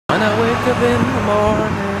When I wake up in the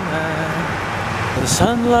morning, the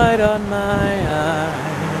sunlight on my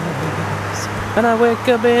eyes. When I wake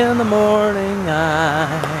up in the morning,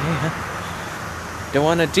 I don't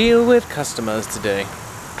want to deal with customers today.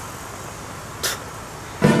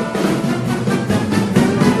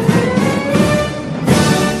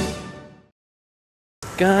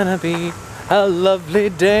 Gonna be a lovely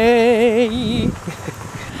day.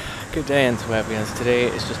 Good day, Antwerpians. Today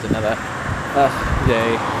is just another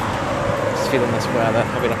day. Just feeling this weather.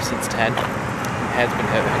 I've been up since 10. My head's been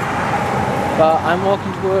hurting. But I'm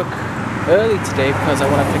walking to work early today because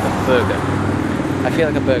I want to pick up a burger. I feel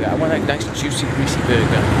like a burger. I want a nice, juicy, greasy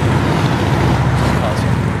burger.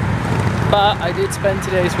 But I did spend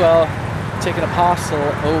today as well taking a parcel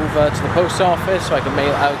over to the post office so I can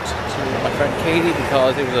mail out to my friend Katie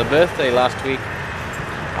because it was her birthday last week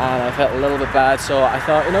and I felt a little bit bad, so I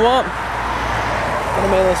thought, you know what, I'm gonna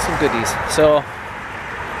mail her some goodies. So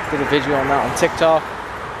did a video on that on TikTok,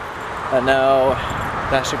 and now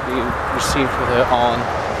that should be received with her on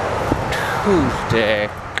Tuesday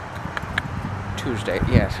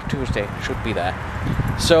should be there.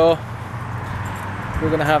 So we're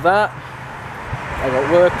gonna have that. I got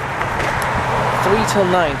work 3 till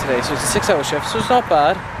 9 today, so it's a 6-hour shift, so it's not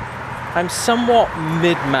bad. I'm somewhat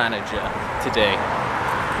mid-manager today.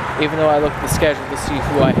 Even though I look at the schedule to see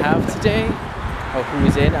who I have today, or who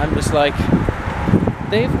is in, I'm just like,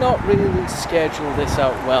 they've not really scheduled this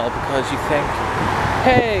out well, because you think,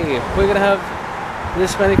 hey, we're gonna have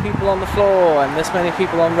this many people on the floor and this many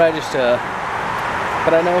people on register.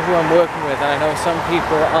 But I know who I'm working with, and I know some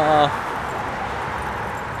people are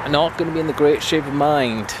not gonna be in the great shape of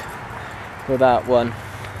mind with that one,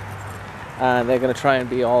 and they're going to try and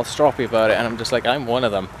be all stroppy about it, and I'm just like, I'm one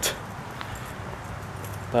of them.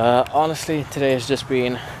 But honestly, today has just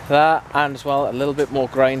been that, and as well a little bit more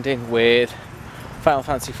grinding with Final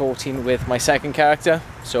Fantasy 14 with my second character,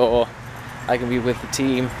 so I can be with the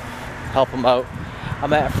team, help them out. I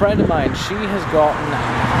met a friend of mine, she has gotten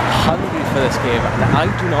hungry for this game, and I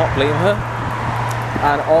do not blame her,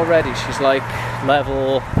 and already she's like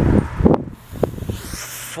level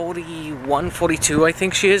 41, 42 I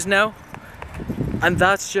think she is now, and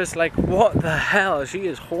that's just like, what the hell, she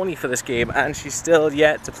is horny for this game, and she's still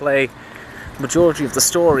yet to play the majority of the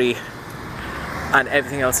story and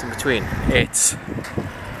everything else in between. It's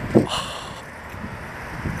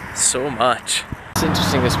so much. It's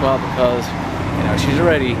interesting as well because, you know, she's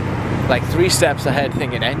already like 3 steps ahead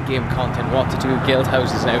thinking endgame content, what to do, guild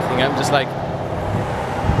houses and everything. I'm just like,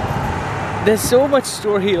 there's so much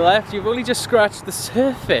story left, you've only just scratched the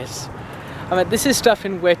surface. I mean, this is stuff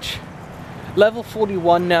in which level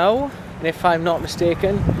 41 now, and if I'm not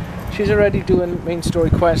mistaken, she's already doing main story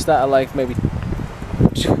quests that are like maybe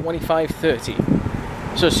 25, 30.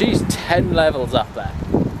 So she's 10 levels up there.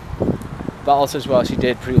 But also as well, she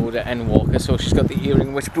did pre-order Endwalker, so she's got the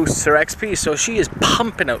earring which boosts her XP, so she is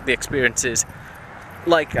pumping out the experiences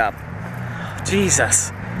like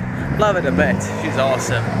Jesus. Love it a bit, she's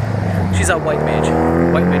awesome. She's our white mage.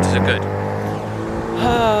 White mages are good.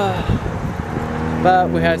 But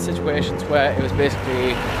we had situations where it was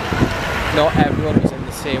basically not everyone was in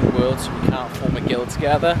the same world, so we can't form a guild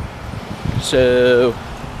together. So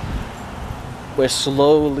we're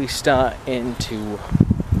slowly starting to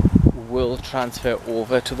world transfer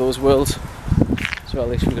over to those worlds. So at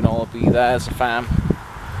least we can all be there as a fam,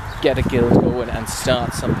 get a guild going and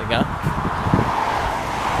start something up.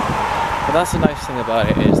 But that's the nice thing about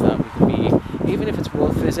it, is that we can be, even if it's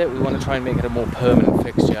world visit, we want to try and make it a more permanent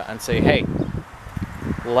fixture and say, hey,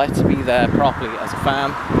 let's be there properly as a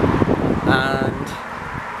fam and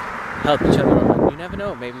help each other out. And you never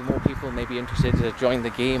know, maybe more people may be interested to join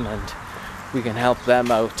the game and we can help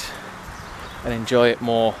them out and enjoy it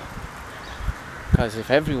more. Because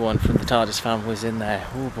if everyone from the TARDIS fam was in there,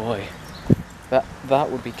 oh boy, that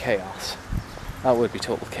would be chaos. That would be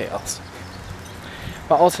total chaos.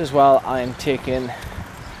 But also as well, I'm taking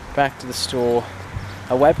back to the store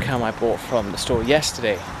a webcam I bought from the store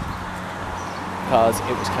yesterday because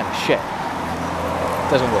it was kind of shit.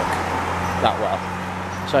 It doesn't work that well.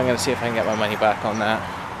 So I'm going to see if I can get my money back on that.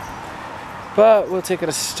 But we'll take it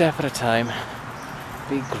a step at a time.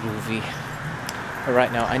 Be groovy. But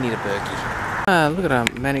right now I need a burgie. Look at how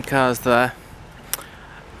many cars there.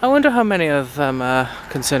 I wonder how many of them are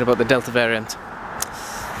concerned about the Delta variant.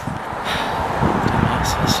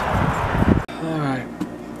 Alright,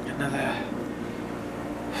 another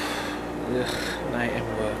night in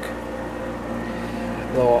work.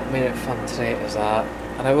 Though what made it fun today is that,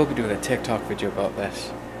 and I will be doing a TikTok video about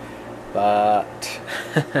this, but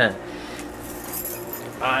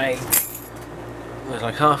I was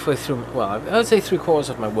like halfway through, well, I would say 3/4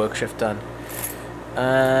 of my work shift done,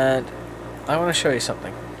 and I want to show you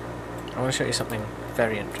something. I want to show you something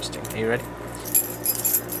very interesting. Are you ready?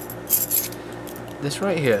 This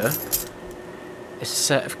right here is a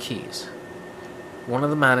set of keys. One of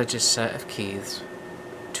the manager's set of keys,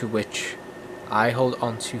 to which I hold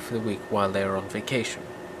on to for the week while they're on vacation.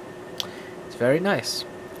 It's very nice.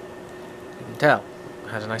 You can tell.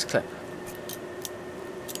 It has a nice clip.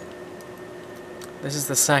 This is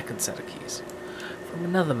the second set of keys from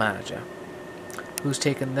another manager who's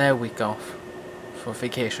taken their week off for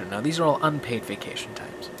vacation. Now these are all unpaid vacation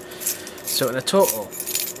times. So in a total,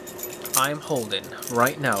 I'm holding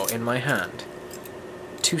right now in my hand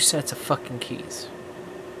 2 sets of fucking keys.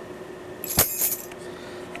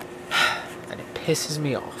 And it pisses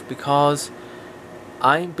me off because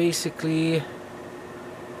I'm basically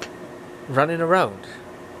running around.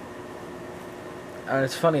 And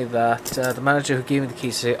it's funny that the manager who gave me the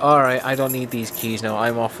keys say, alright, I don't need these keys now,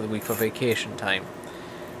 I'm off for the week for vacation time.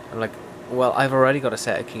 I'm like, well, I've already got a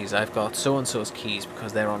set of keys, I've got so-and-so's keys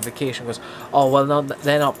because they're on vacation. He goes, oh, well, no,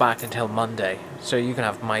 they're not back until Monday, so you can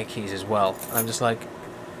have my keys as well. And I'm just like,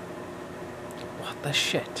 what the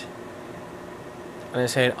shit? And they're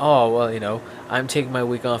saying, oh, well, you know, I'm taking my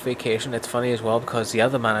week off vacation. It's funny as well because the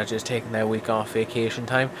other manager's taking their week off vacation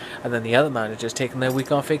time, and then the other manager's taking their week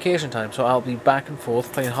off vacation time, so I'll be back and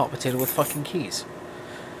forth playing hot potato with fucking keys.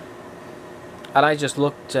 And I just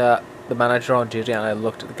looked at the manager on duty, and I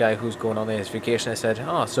looked at the guy who's going on his vacation. I said,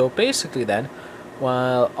 oh, so basically then,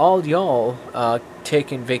 while all y'all are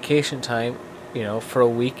taking vacation time, you know, for a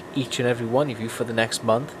week, each and every one of you for the next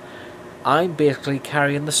month, I'm basically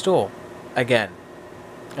carrying the store again.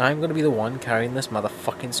 I'm going to be the one carrying this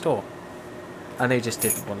motherfucking store. And they just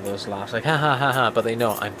did one of those laughs, like, ha ha ha ha, but they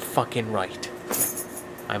know I'm fucking right.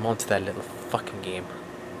 I'm onto their little fucking game.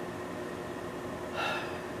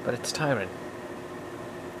 But it's tiring.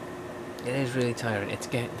 It is really tiring. It's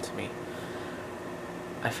getting to me.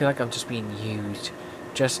 I feel like I'm just being used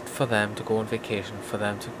just for them to go on vacation, for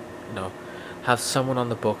them to, you know, have someone on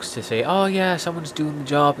the books to say, oh yeah, someone's doing the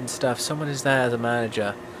job and stuff, someone is there as a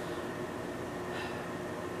manager.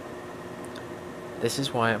 This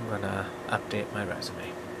is why I'm gonna update my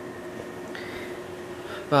resume.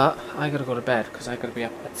 But I gotta go to bed because I gotta be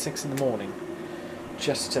up at 6 in the morning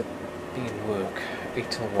just to be in work.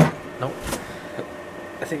 8 till 1. No,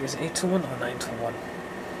 I think it's 8 till 1 or 9 till 1.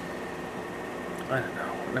 I don't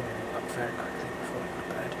know. Let me look up very quickly before I go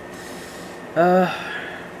to bed.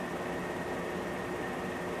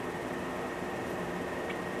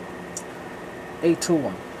 8 till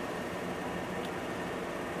 1.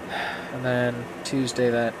 And then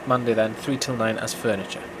Monday then, 3 till 9 as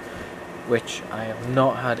furniture. Which I have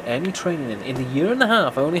not had any training in. In a year and a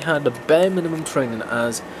half, I only had the bare minimum training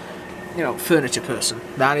as, you know, furniture person.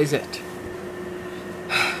 That is it.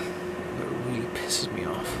 It really pisses me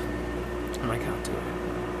off. And I can't do it.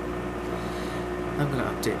 I'm going to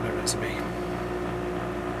update my resume.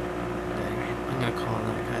 Anyway, I'm going to call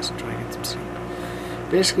that guys and try and get some sleep.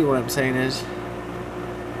 Basically what I'm saying is,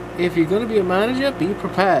 if you're going to be a manager, be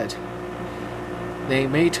prepared. They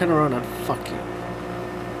may turn around and fuck you.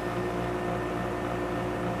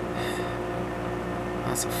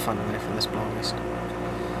 That's a fun life for this bloggist.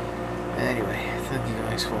 Anyway, thank you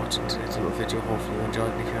guys for watching today's little video. Hopefully you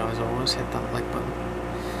enjoyed me. If you as always, hit that like button.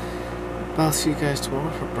 But I'll see you guys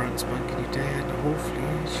tomorrow for a brand spanking new day, and hopefully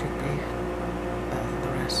it should be better than the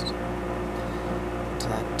rest. To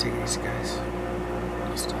that, take it easy guys.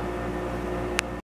 I'll stop.